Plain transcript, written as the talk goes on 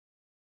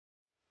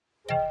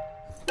Welcome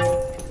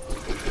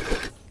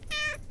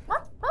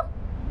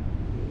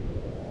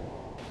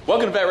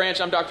to Vet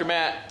Ranch. I'm Dr.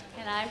 Matt.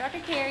 And I'm Dr.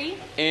 Carrie.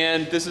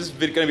 And this is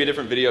going to be a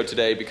different video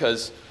today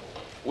because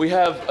we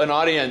have an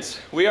audience.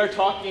 We are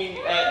talking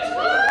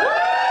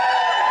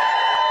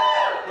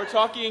we're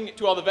talking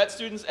to all the vet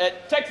students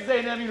at Texas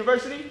A&M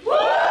University. All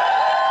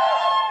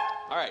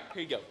right,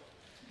 here you go.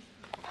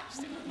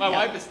 My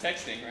wife is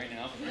texting right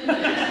now.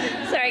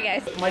 Sorry,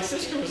 guys. My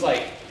sister was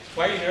like,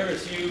 why are you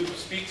nervous? You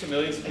speak to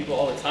millions of people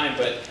all the time,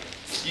 but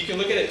you can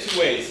look at it two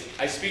ways.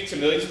 I speak to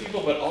millions of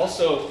people, but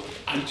also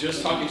I'm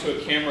just talking to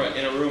a camera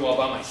in a room all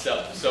by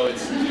myself. So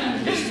it's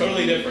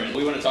totally different.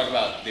 We want to talk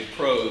about the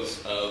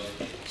pros of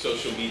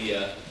social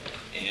media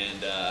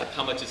and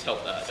how much it's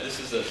helped us. This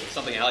is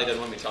something Allie doesn't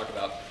want me to talk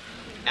about.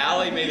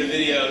 Allie made a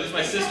video. This is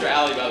my sister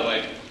Allie, by the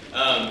way.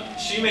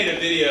 She made a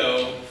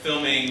video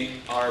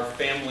filming our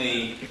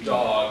family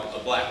dog, a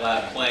black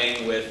lab,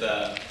 playing with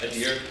a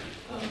deer.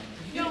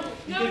 No.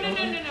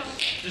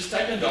 Just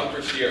type in dog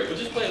versus deer. We'll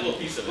just play a little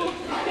piece of it.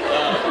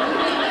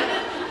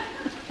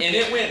 And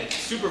it went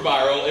super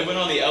viral. It went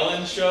on the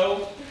Ellen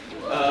show.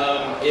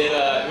 It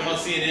went on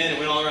CNN. It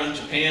went all around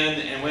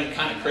Japan and went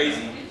kind of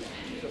crazy.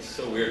 It's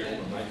so weird.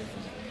 And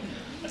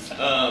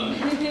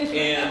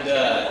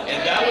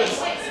that was.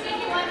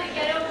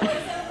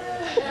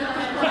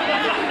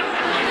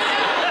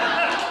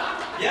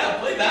 Yeah,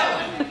 play that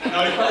one.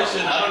 No, you probably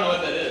shouldn't. I don't know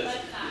what that is.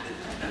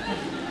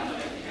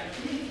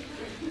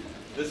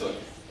 This one.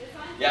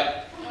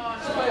 Yep.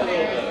 Just play a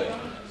little bit of it.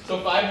 So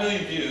 5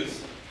 million views.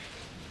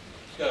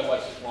 Just gotta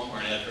watch this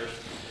Walmart ad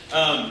first.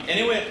 And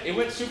it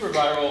went super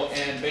viral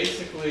and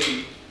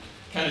basically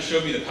kind of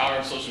showed me the power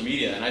of social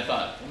media. And I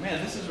thought, oh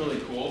man, this is really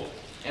cool.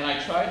 And I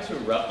tried to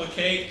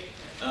replicate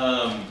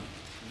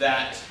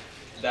that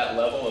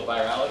level of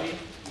virality.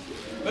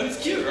 But it's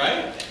cute,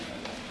 right?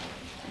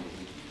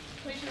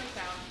 Please no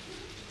sound.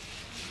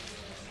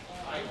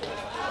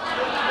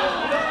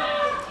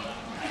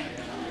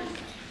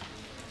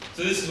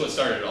 So this is what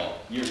started it all,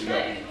 years ago.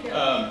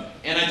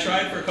 And I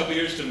tried for a couple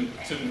years to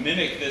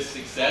mimic this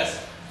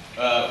success. See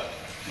what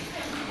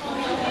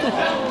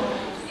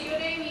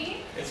I mean?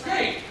 It's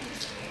great.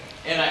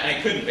 And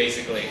I couldn't,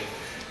 basically.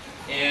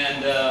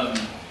 And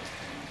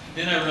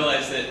then I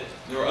realized that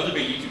there were other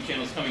big YouTube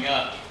channels coming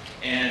up,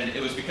 and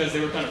it was because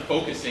they were kind of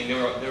focusing. They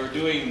were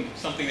doing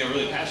something they were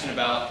really passionate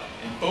about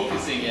and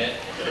focusing it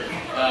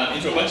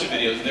into a bunch of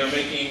videos. And they were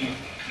making...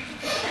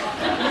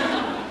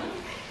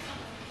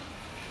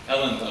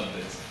 Ellen loved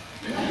this.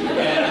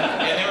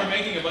 And they were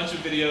making a bunch of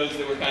videos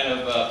that were kind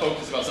of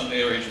focused about something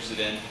they were interested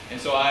in. And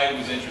so I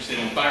was interested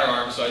in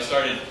firearms, so I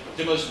started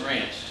Demolition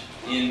Ranch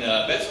in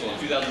vet school in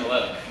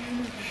 2011.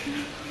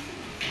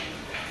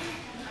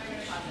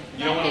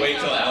 You don't want to wait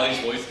till Allie's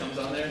voice comes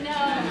on there? No,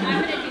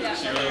 I'm going to do that.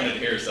 She really wanted to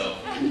hear herself.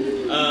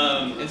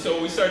 And so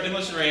we started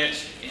Demolition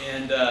Ranch,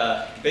 and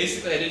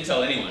basically I didn't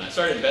tell anyone. I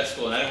started in vet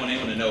school, and I didn't want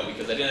anyone to know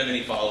because I didn't have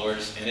any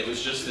followers, and it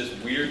was just this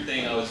weird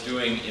thing I was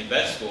doing in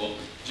vet school.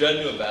 Judd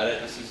knew about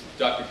it. This is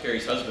Dr.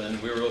 Carrie's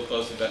husband. We were real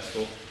close in vet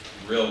school,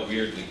 real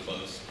weirdly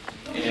close.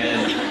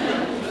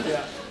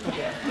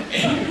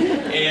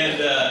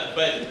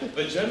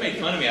 But Judd made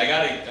fun of me. I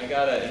got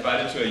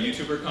invited to a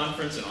YouTuber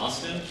conference in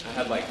Austin. I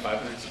had like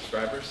 500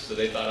 subscribers, so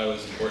they thought I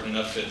was important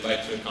enough to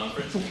invite to a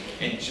conference.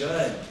 And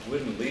Judd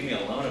wouldn't leave me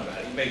alone about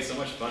it. He made so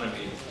much fun of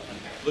me.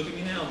 Look at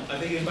me now. I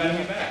think he invited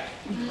me back.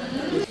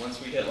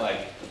 Once we hit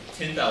like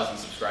 10,000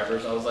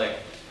 subscribers, I was like,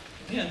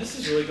 man, this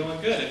is really going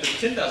good. If there's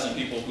 10,000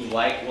 people who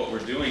like what we're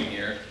doing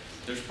here,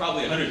 there's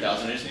probably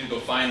 100,000. I just need to go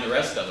find the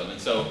rest of them.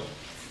 And so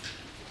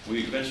we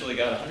eventually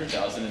got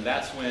 100,000, and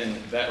that's when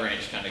Vet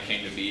Ranch kind of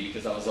came to be,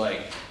 because I was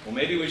like, well,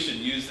 maybe we should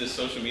use this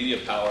social media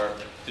power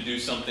to do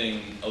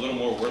something a little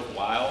more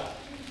worthwhile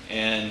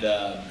and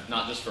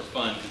not just for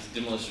fun, because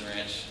Demolition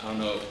Ranch, I don't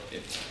know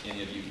if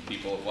any of you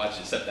people have watched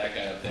it, except that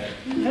guy up there.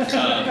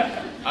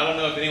 I don't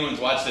know if anyone's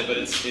watched it, but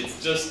it's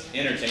just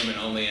entertainment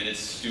only, and it's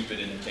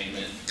stupid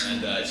entertainment,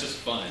 and it's just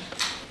fun.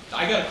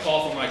 I got a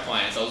call from my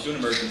clients. I was doing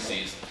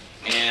emergencies,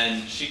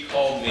 and she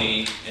called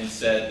me and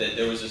said that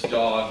there was this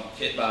dog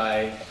hit by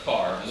a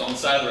car. It was on the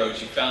side of the road.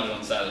 She found it on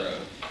the side of the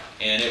road,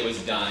 and it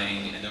was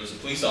dying, and there was a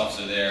police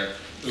officer there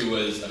who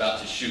was about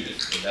to shoot it,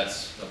 because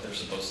that's what they're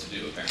supposed to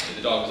do, apparently.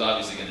 The dog was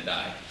obviously going to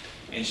die.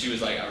 And she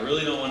was like, I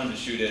really don't want him to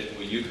shoot it.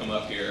 Will you come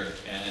up here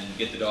and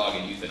get the dog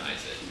and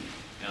euthanize it?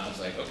 And I was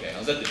like, okay. I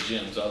was at the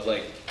gym, so I was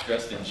like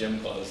dressed in gym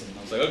clothes. And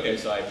I was like, okay.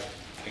 So I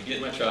get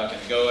in my truck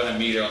and I go and I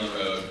meet her on the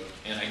road.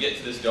 And I get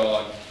to this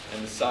dog,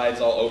 and the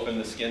side's all open,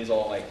 the skin's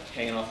all like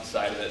hanging off the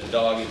side of it. The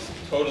dog is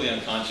totally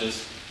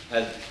unconscious,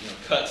 has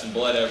cuts and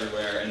blood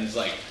everywhere, and is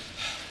like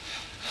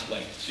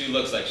she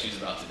looks like she's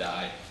about to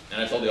die.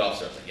 And I told the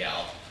officer, I was like,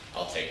 yeah,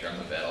 I'll take her. I'm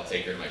a vet. I'll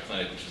take her to my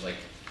clinic, which is like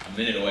a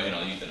minute away, and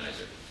I'll euthanize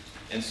her.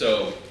 And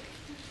so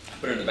I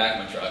put her in the back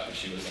of my truck, because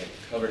she was like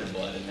covered in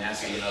blood and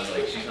nasty, and I was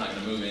like, she's not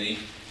going to move any.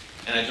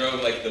 And I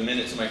drove like the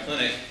minute to my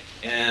clinic,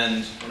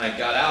 and when I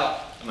got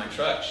out of my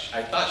truck,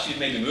 I thought she'd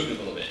maybe moved a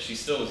little bit. She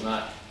still was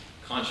not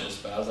conscious,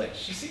 but I was like,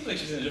 she seems like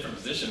she's in a different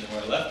position than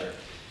where I left her.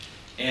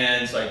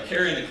 And so I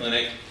carry her in the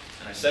clinic,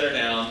 and I set her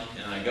down,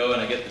 and I go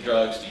and I get the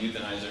drugs to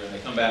euthanize her, and I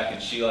come back,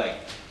 and she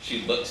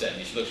looks at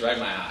me, she looks right in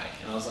my eye,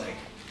 and I was like,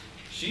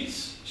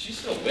 she's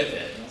still with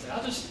it. And I was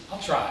like,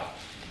 I'll try.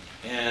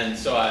 And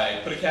so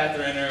I put a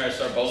catheter in her, I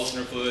start bolusing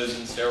her fluids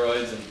and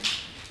steroids,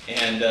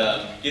 and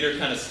get her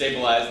kind of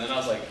stabilized, and then I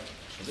was like,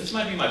 well, this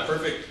might be my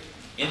perfect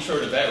intro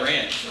to Vet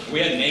Ranch. We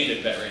hadn't named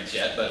it Vet Ranch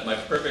yet, but my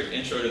perfect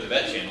intro to the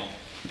vet channel.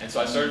 And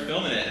so I started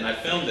filming it, and I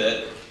filmed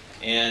it,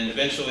 and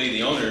eventually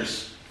the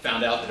owners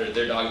found out that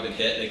their dog had been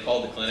hit. They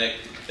called the clinic.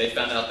 They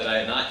found out that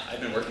I'd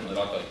been working with the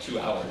dog for like 2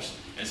 hours,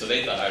 and so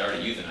they thought I'd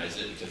already euthanized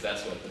it because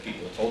that's what the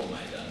people had told them I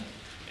had done.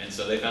 And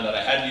so they found out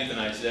I hadn't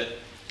euthanized it,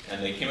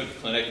 and they came to the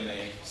clinic and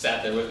they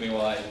sat there with me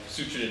while I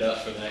sutured it up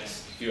for the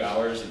next few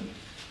hours, and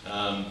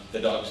the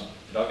dog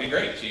did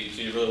great. She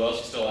did really well.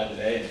 She's still alive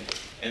today.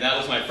 And that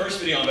was my first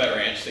video on Vet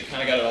Ranch that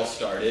kind of got it all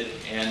started,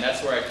 and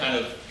that's where I kind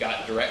of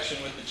got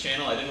direction with the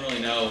channel. I didn't really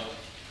know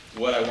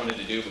what I wanted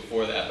to do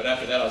before that, but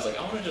after that I was like,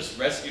 I want to just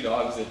rescue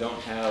dogs that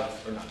don't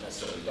have, or not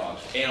necessarily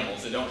dogs,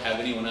 animals that don't have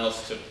anyone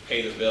else to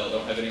pay the bill,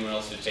 don't have anyone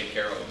else to take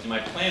care of. And my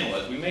plan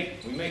was, we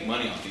make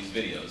money off these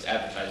videos,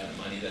 advertisement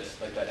money, that's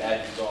like that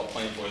ad you saw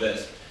playing for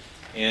this,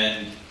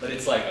 but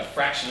it's like a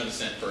fraction of a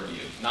cent per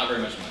view, not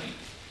very much money.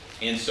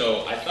 And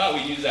so I thought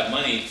we'd use that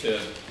money to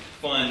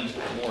fund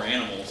more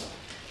animals,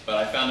 but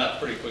I found out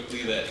pretty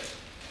quickly that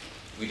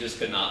we just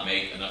could not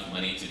make enough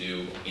money to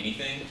do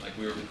anything. Like,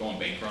 we were going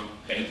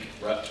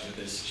bankrupt with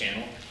this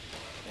channel.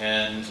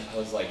 And I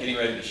was like getting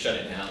ready to shut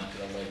it down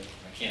because I was like,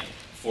 I can't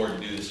afford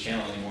to do this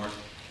channel anymore.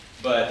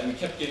 But we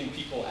kept getting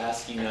people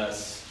asking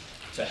us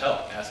to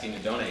help, asking to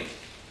donate.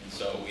 And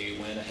so we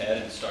went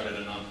ahead and started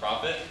a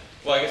nonprofit.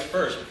 Well, I guess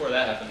first, before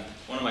that happened,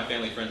 one of my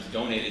family friends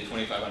donated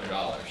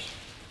 $2,500.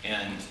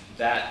 And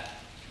that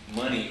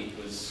money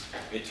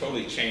it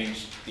totally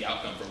changed the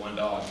outcome for one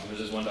dog. There was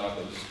this one dog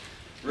that was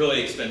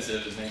really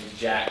expensive. His name was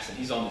Jax, and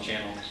he's on the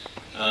channel.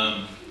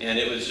 And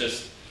it was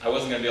just, I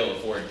wasn't going to be able to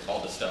afford all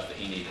the stuff that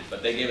he needed.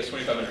 But they gave us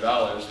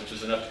 $2,500, which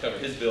was enough to cover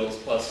his bills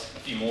plus a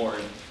few more.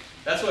 And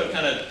that's what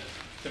kind of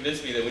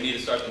convinced me that we need to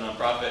start the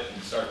nonprofit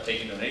and start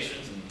taking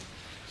donations. And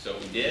so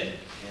we did,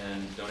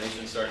 and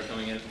donations started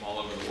coming in from all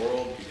over the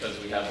world because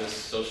we have this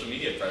social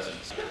media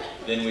presence.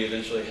 Then we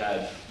eventually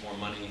had more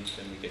money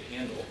than we could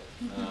handle,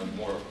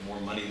 more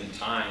money than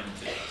time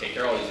to take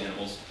care of all these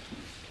animals.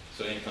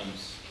 So in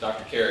comes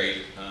Dr.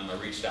 Carey. I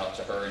reached out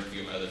to her and a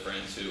few of my other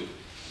friends who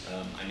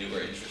I knew were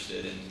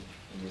interested in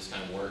this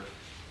kind of work.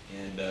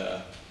 And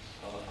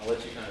I'll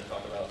let you kind of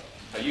talk about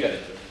how you got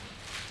into it.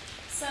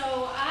 So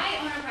I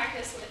own a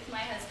practice with my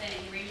husband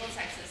in Greenville,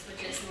 Texas,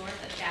 which is north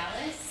of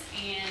Dallas.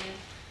 And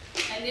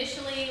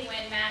initially,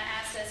 when Matt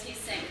asked us, he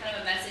sent kind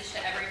of a message to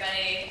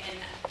everybody, and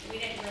we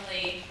didn't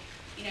really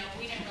know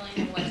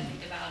what to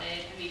think about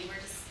it. I mean,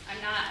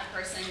 I'm not a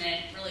person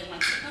that really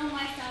wants to film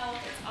myself.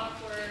 It's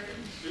awkward.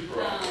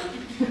 Super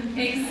awkward.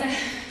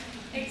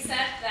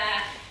 Except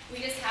that we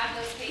just have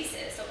those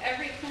cases. So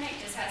every clinic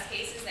just has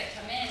cases that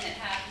come in that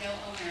have no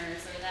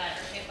owners or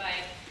that are hit by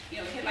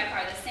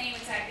car, the same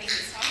exact thing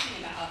he's talking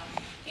about.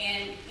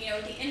 And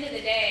at the end of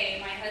the day,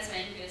 my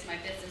husband, who is my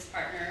business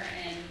partner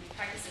and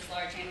practices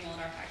large animal in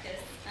our practice,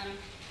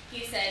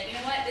 he said, you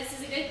know what, this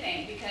is a good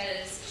thing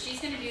because she's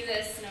going to do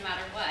this no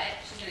matter what.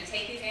 She's going to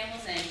take these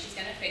animals in, she's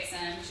going to fix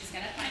them, she's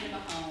going to find them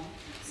a home.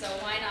 So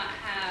why not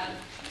have,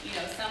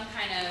 some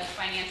kind of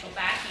financial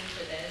backing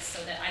for this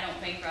so that I don't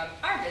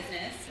bankrupt our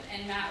business?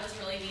 And Matt was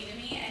really mean to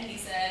me, and he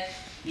said,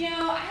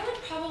 I would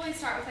probably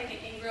start with like an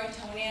ingrown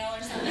toenail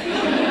or something.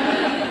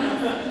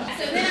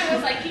 So then I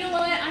was like, you know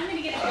what, I'm going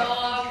to get a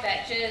dog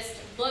that just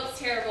looks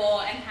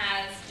terrible and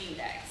has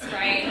Demodex,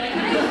 right? Like,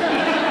 I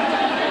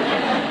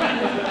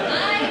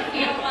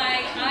feel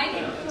like I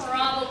can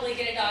probably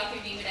get a dog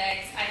through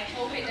Demodex. I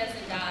hope it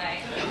doesn't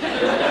die.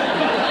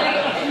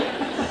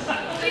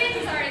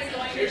 Chances are it's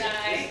going to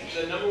die.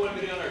 The #1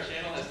 video on our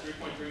channel has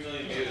 3.3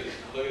 million views.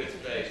 Look at its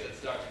face.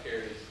 That's Dr.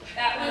 Carey's.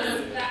 That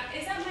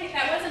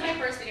wasn't my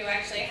first video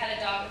actually. I had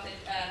a dog with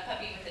a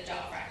puppy with a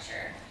jaw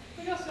fracture.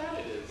 Look how sad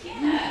it is.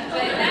 Yeah,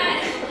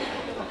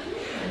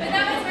 but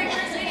that was my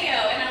first video,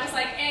 and I was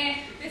like,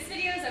 this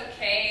video is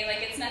okay.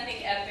 Like, it's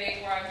nothing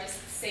epic where I'm just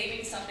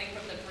saving something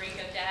from the brink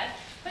of death.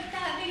 But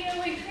that video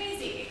went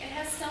crazy. It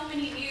has so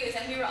many views,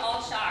 and we were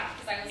all shocked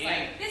because I was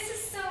like, this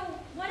is so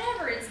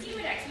whatever. It's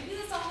Demodex. We do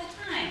this all the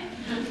time.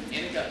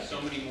 And it got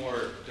so many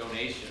more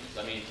donations.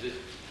 I mean,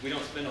 we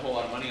don't spend a whole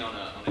lot of money on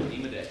a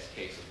Demodex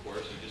case, of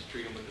course. We just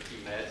treat them with a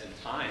few meds and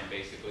time,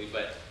 basically.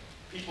 But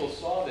people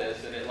saw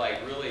this, and it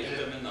like really hit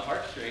them in the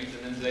heartstrings,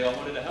 and then they all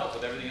wanted to help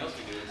with everything else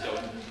we do. And so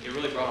it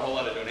really brought a whole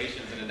lot of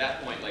donations. And at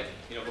that point, like,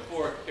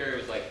 before Carey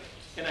was like,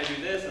 can I do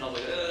this? And I was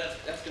like,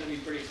 that's going to be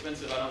pretty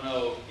expensive. I don't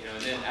know.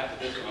 And then after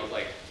this one, I was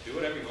like, do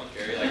whatever you want,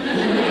 Carey. Like,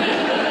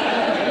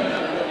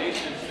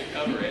 donations to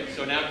cover it.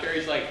 So now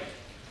Carey's like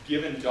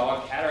giving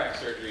dog cataract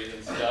surgeries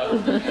and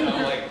stuff. And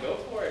I'm like, go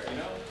for it,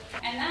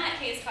 And that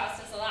case cost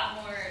us a lot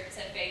more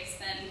to fix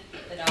than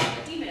the dog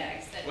with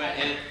Demodex.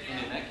 And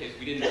in that case,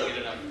 we didn't get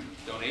enough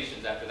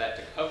donations after that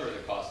to cover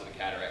the cost of the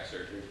cataract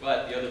surgery,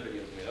 but the other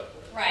videos made up for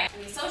it. Right. I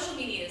mean, social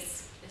media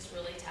is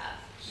really tough.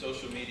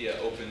 social media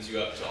opens you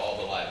up to all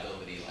the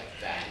liability like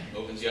that. It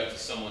opens you up to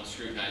someone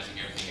scrutinizing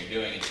everything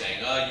you're doing and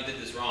saying, oh, you did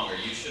this wrong, or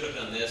you should have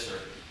done this, or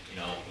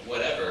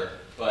whatever.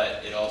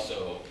 But it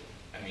also,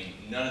 I mean,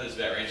 none of this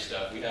vet ranch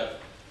stuff, we have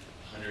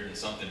 100 and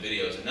something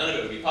videos, and none of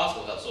it would be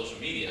possible without social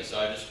media. So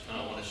I just kind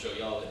of want to show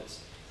y'all that it's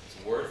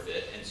worth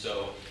it. And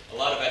so a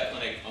lot of vet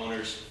clinic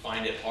owners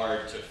find it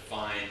hard to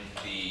find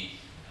the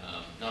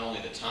not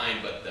only the time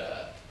but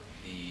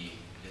the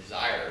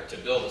desire to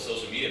build a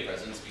social media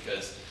presence,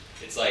 because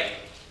it's like,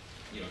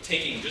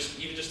 taking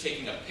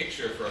taking a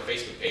picture for a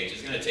Facebook page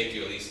is going to take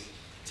you at least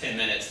 10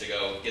 minutes to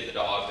go get the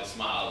dog to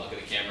smile, look at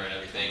the camera and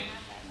everything.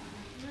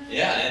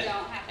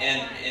 Yeah,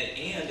 and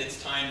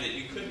it's time that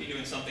you could be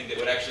doing something that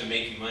would actually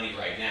make you money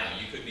right now.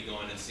 You could be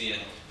going and seeing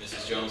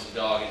Mrs. Jones'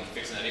 dog and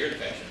fixing that ear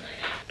infection right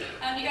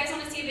now. Do you guys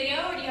want to see a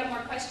video, or do you have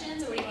more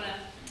questions, or what do you want to?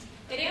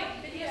 Video?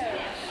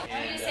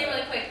 Let me just say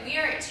really quick, we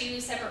are at 2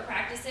 separate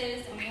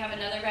practices, and we have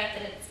another vet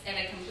that is at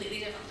a completely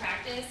different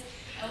practice.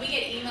 And we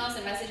get emails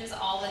and messages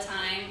all the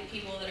time,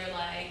 people that are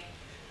like,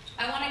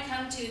 I want to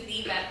come to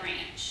the vet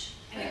ranch.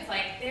 And it's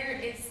like,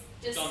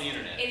 it's on the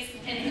internet. It's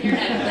an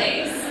internet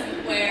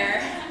place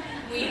where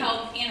we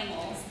help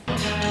animals.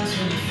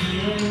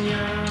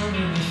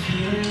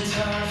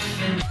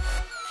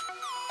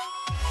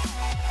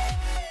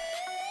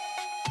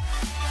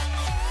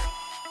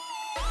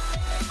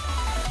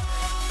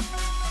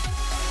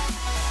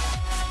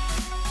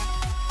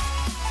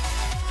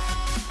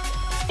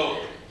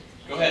 Oh,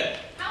 go ahead.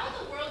 How in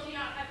the world do you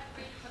not have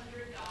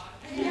 300 dogs?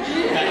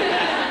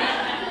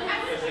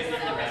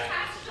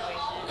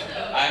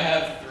 I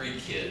have 3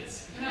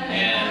 kids,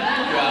 and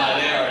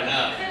they are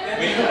enough.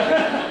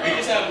 We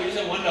just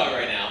have 1 dog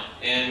right now,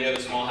 and we have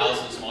a small house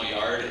and a small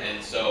yard,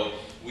 and so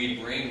we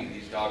bring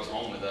these dogs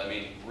home with us. I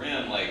mean,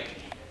 Rim,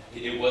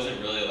 it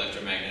wasn't really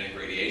electromagnetic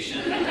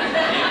radiation.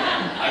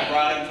 I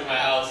brought him to my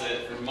house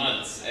for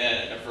months,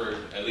 and for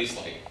at least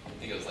I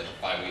think it was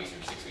 5 weeks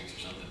or 6 weeks or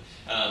something.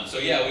 So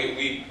yeah,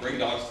 we bring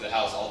dogs to the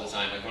house all the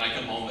time. Like when I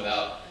come home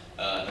without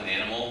an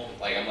animal,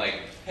 I'm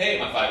like, hey,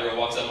 my 5-year-old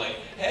walks up, I'm like,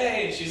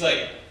 hey, and she's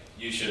like,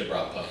 you should have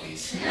brought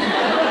puppies.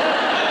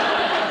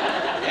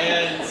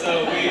 And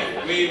so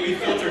we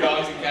filter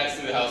dogs and cats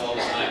through the house all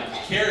the time.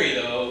 Carrie,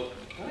 though,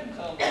 go ahead and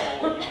tell them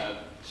what you have.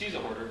 She's a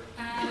hoarder.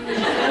 So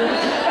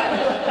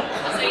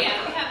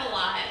yeah, we have a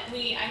lot.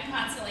 I'm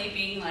constantly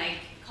being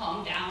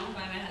calmed down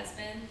by my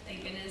husband,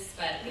 thank goodness.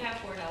 But we have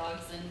 4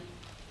 dogs and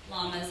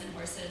llamas and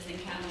horses and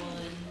cattle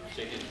and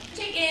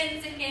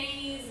chickens and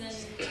guineas and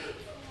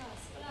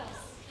what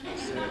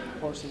else?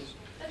 Horses.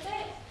 That's it.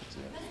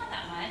 That's not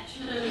that much.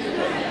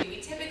 We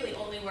typically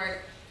only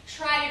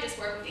try to just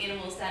work with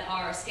animals that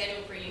are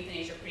scheduled for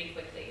euthanasia pretty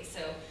quickly. So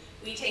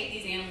we take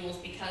these animals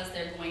because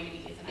they're going to be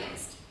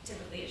euthanized,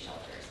 typically at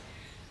shelters.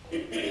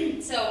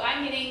 So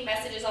I'm getting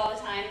messages all the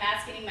time,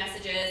 Matt's getting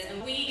messages,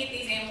 and we get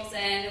these animals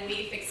in and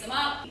we fix them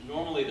up.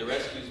 Normally the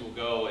rescues will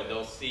go and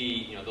they'll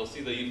see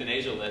the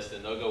euthanasia list,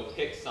 and they'll go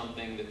pick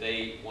something that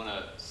they want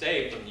to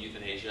save from the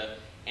euthanasia.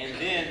 And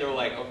then they're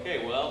like,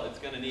 okay, well, it's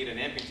going to need an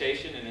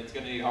amputation and it's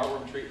going to need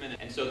heartworm treatment.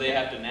 And so they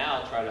have to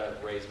now try to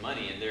raise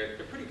money. And they're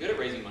pretty good at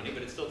raising money,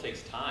 but it still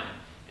takes time.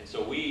 And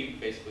so we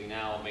basically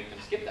now make them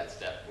skip that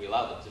step. We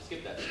allow them to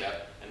skip that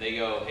step. And they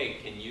go, hey,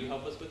 can you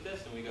help us with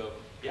this? And we go,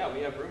 yeah,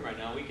 we have room right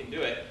now. We can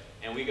do it.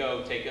 And we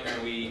go take them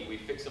and we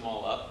fix them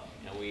all up.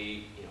 And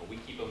we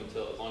keep them as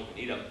long as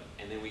we need them.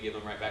 And then we give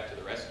them right back to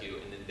the rescue.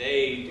 And then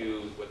they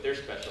do what their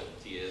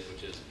specialty is,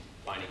 which is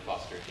finding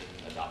fosters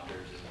and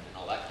adopters and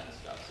all that kind of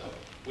stuff. So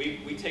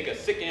we take a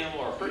sick animal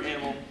or a hurt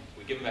animal,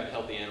 we give them back a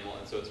healthy animal,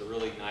 and so it's a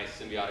really nice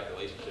symbiotic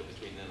relationship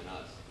between them and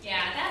us.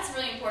 Yeah, that's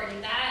really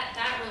important.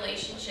 That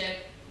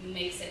relationship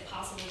makes it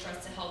possible for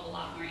us to help a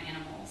lot more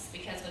animals,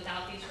 because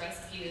without these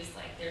rescues,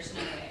 there's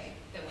no way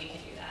that we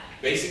could do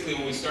that. Basically,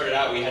 when we started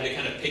out, we had to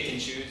kind of pick and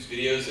choose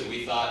videos that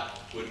we thought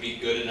would be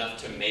good enough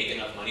to make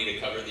enough money to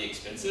cover the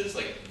expenses.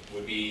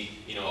 Would be,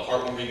 a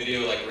heartwarming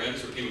video like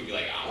Rim's, where people would be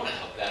like, I want to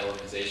help that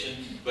organization.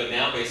 But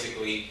now,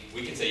 basically,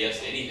 we can say yes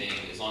to anything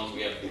as long as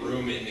we have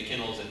room in the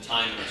kennels and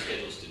time in our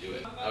schedules to do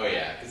it. Oh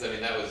yeah, because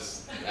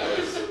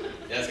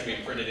that's gonna be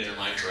imprinted in her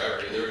mind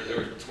forever. There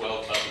were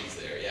 12 puppies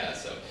there, yeah.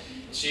 So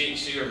she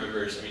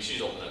remembers. I mean,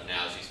 she's old enough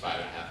now. She's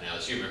 5.5 now.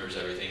 She remembers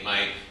everything.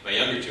 My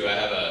younger 2, I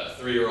have a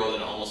 3-year-old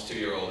and an almost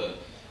 2-year-old, and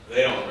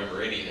they don't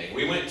remember anything.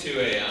 We went to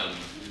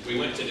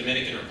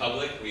Dominican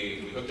Republic.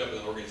 We hooked up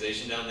with an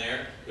organization down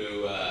there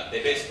who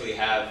they basically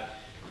have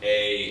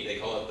they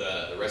call it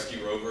the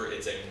Rescue Rover.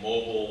 It's a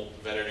mobile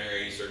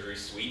veterinary surgery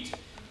suite,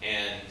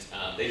 and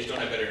they just don't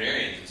have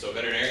veterinarians. And so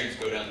veterinarians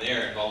go down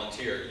there and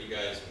volunteer. When you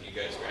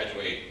guys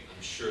graduate,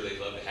 I'm sure they'd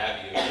love to have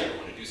you if you ever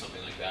want to do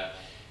something like that.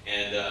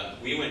 And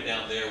we went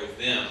down there with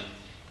them,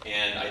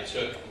 and I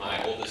took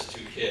my oldest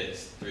 2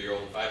 kids,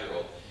 3-year-old and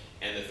 5-year-old.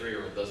 And the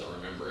 3-year-old doesn't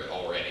remember it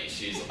already.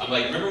 I'm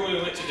like, remember when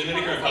we went to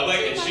Dominican Republic?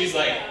 And she's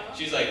like,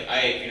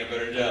 I ate peanut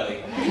butter and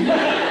jelly.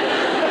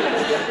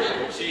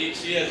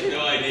 she has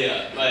no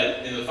idea.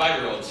 But in the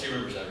 5-year-old, she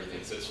remembers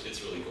everything. So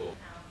it's really cool.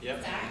 Yep.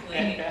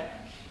 Exactly.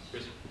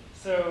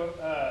 So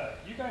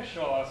you guys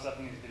show a lot of stuff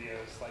in these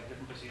videos, like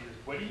different procedures.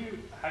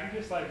 How do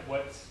you decide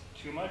what's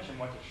too much and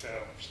what to show?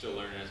 We're still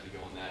learning as we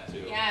go on that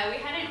too. Yeah, we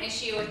had an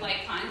issue with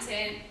like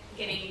content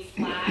getting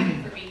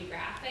flagged for being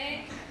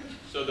graphic.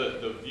 So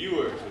the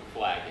viewers would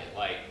flag it,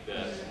 like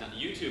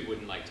YouTube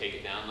wouldn't like take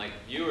it down. Like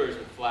viewers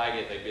would flag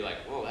it, they'd be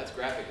like, "Whoa, that's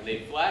graphic," and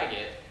they'd flag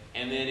it,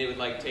 and then it would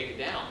like take it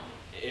down.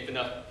 If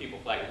enough people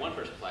flag it, one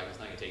person flagged it's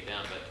not gonna take it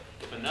down, but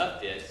if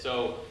enough did,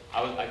 so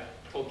I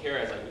told Kara,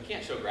 I was like, we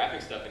can't show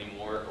graphic stuff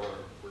anymore, or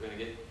we're gonna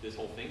get this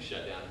whole thing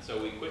shut down. And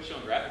so we quit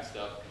showing graphic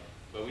stuff,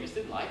 but we just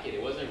didn't like it.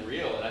 It wasn't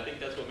real, and I think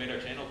that's what made our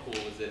channel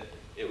cool. Was that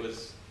it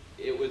was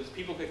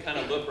people could kind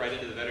of look right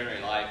into the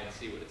veterinary life and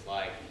see what it's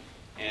like.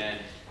 And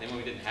then when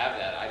we didn't have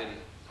that,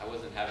 I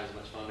wasn't having as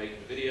much fun making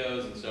the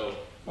videos, and so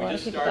we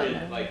just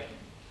started like.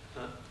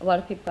 Huh? A lot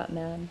of people got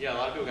mad. Yeah, a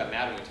lot of people got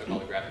mad when we took all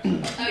the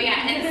graphics stuff. Oh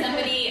yeah, and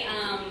somebody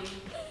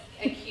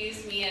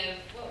accused me of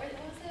what was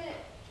it?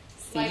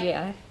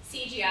 CGI.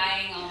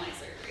 CGIing all my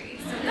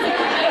surgeries.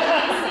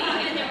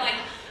 And they're like,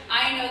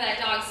 I know that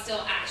dog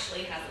still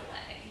actually has a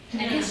leg,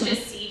 and it's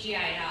just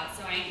CGI'd out,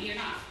 so you're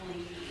not fooling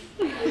me.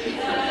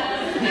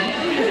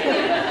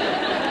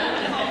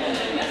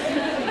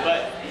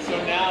 But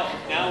so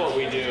now what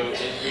we do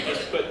is we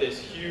just put this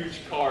huge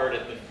card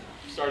at the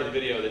start of the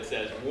video that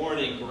says,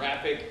 "Warning: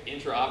 graphic,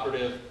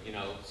 intraoperative,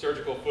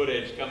 surgical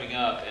footage coming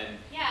up," and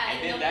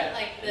and then they'll put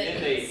like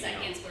the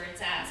seconds where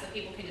it's at, so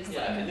people can just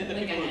and then the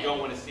look people at who don't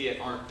want to see it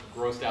aren't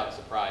grossed out and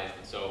surprised,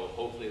 and so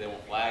hopefully they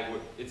won't flag.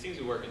 It seems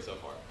to be working so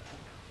far.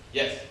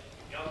 Yes.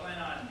 Y'all plan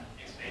on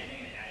expanding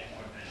and adding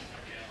more events to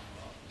our channel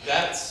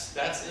as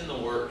well? That's in the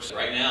works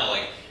right now.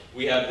 Like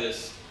we have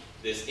this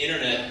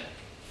internet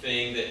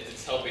thing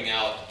that's helping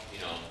out,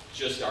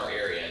 just our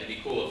area. It'd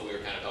be cool if we were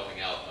kind of helping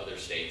out other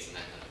states and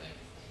that kind of thing.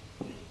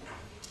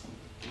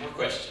 More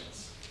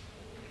questions?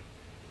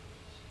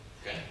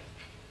 Okay.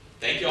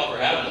 Thank you all for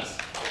having us.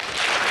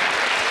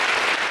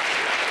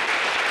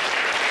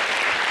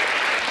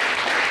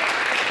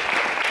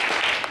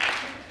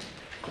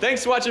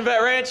 Thanks for watching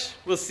Vet Ranch.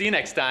 We'll see you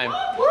next time.